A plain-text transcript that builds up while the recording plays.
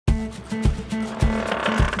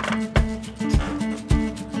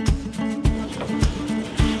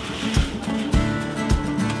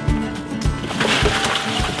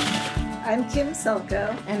I'm Kim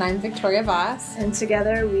Selko. And I'm Victoria Voss. And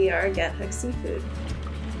together we are Get Hooked Seafood.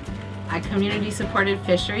 A community-supported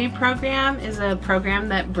fishery program is a program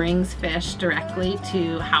that brings fish directly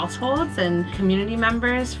to households and community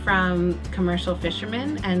members from commercial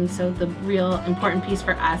fishermen. And so the real important piece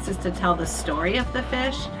for us is to tell the story of the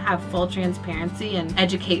fish, have full transparency, and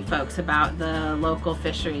educate folks about the local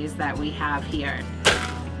fisheries that we have here.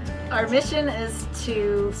 Our mission is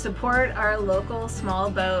to support our local small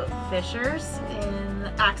boat fishers in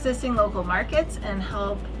accessing local markets and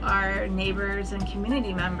help our neighbors and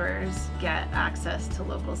community members get access to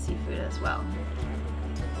local seafood as well.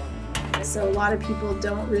 So a lot of people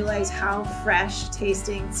don't realize how fresh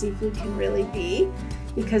tasting seafood can really be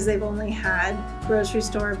because they've only had grocery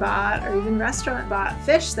store bought or even restaurant bought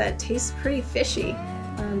fish that tastes pretty fishy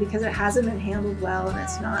because it hasn't been handled well and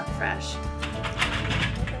it's not fresh.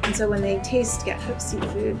 And so when they taste Get Hooked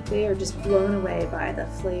Seafood, they are just blown away by the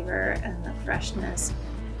flavor and the freshness.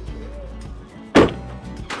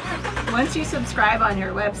 Once you subscribe on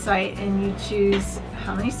your website and you choose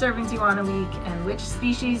how many servings you want a week and which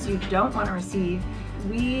species you don't want to receive,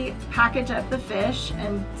 we package up the fish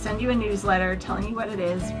and send you a newsletter telling you what it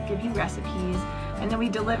is, give you recipes, and then we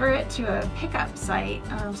deliver it to a pickup site.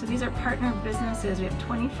 So these are partner businesses. We have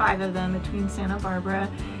 25 of them between Santa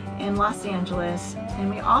Barbara and Los Angeles, and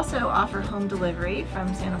we also offer home delivery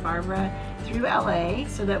from Santa Barbara through LA,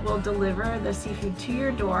 so that we'll deliver the seafood to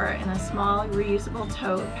your door in a small reusable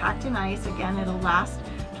tote packed in ice. Again, it'll last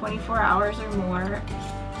 24 hours or more.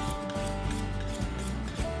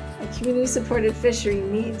 A community-supported fishery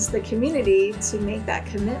needs the community to make that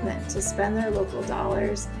commitment to spend their local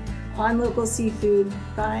dollars on local seafood,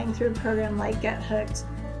 buying through a program like Get Hooked.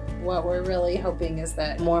 What we're really hoping is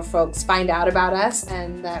that more folks find out about us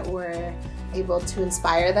and that we're able to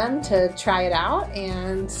inspire them to try it out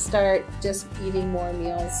and start just eating more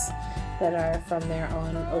meals that are from their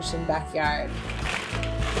own ocean backyard.